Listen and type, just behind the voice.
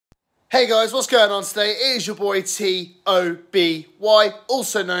Hey guys, what's going on today? It is your boy T-O-B-Y,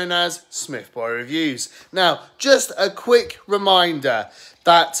 also known as Smith Boy Reviews. Now, just a quick reminder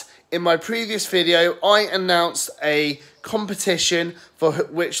that in my previous video, I announced a competition for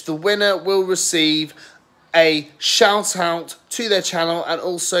which the winner will receive a shout out to their channel and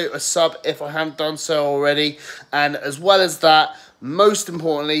also a sub if I haven't done so already. And as well as that, most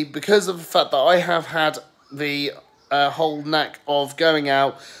importantly, because of the fact that I have had the whole knack of going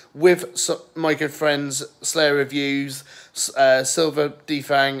out with my good friends Slayer Reviews, Silver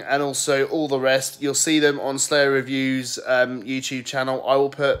Defang, and also all the rest. You'll see them on Slayer Reviews YouTube channel. I will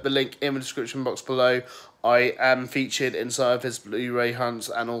put the link in the description box below. I am featured inside of his Blu-ray hunts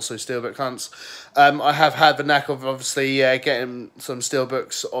and also steelbook hunts. I have had the knack of obviously getting some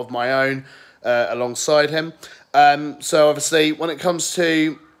steelbooks of my own alongside him. So obviously when it comes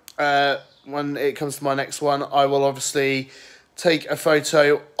to my next one, I will obviously take a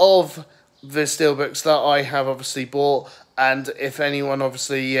photo of the steelbooks that I have obviously bought, and if anyone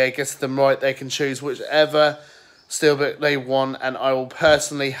obviously gets them right, they can choose whichever steelbook they want, and I will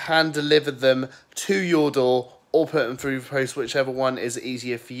personally hand deliver them to your door or put them through the post, whichever one is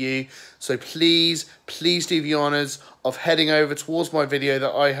easier for you. So please do the honours of heading over towards my video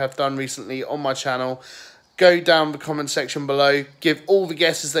that I have done recently on my channel. Go down the comment section below, give all the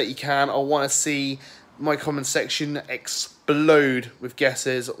guesses that you can. I want to see my comment section explode with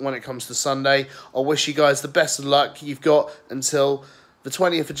guesses when it comes to Sunday. I wish you guys the best of luck. You've got until the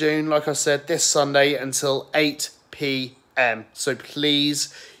 20th of June, like I said, this Sunday until 8 PM. So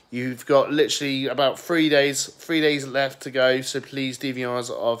please, you've got literally about 3 days left to go. So please do the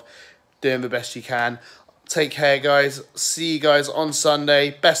honours of doing the best you can. Take care, guys. See you guys on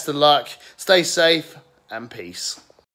Sunday. Best of luck. Stay safe and peace.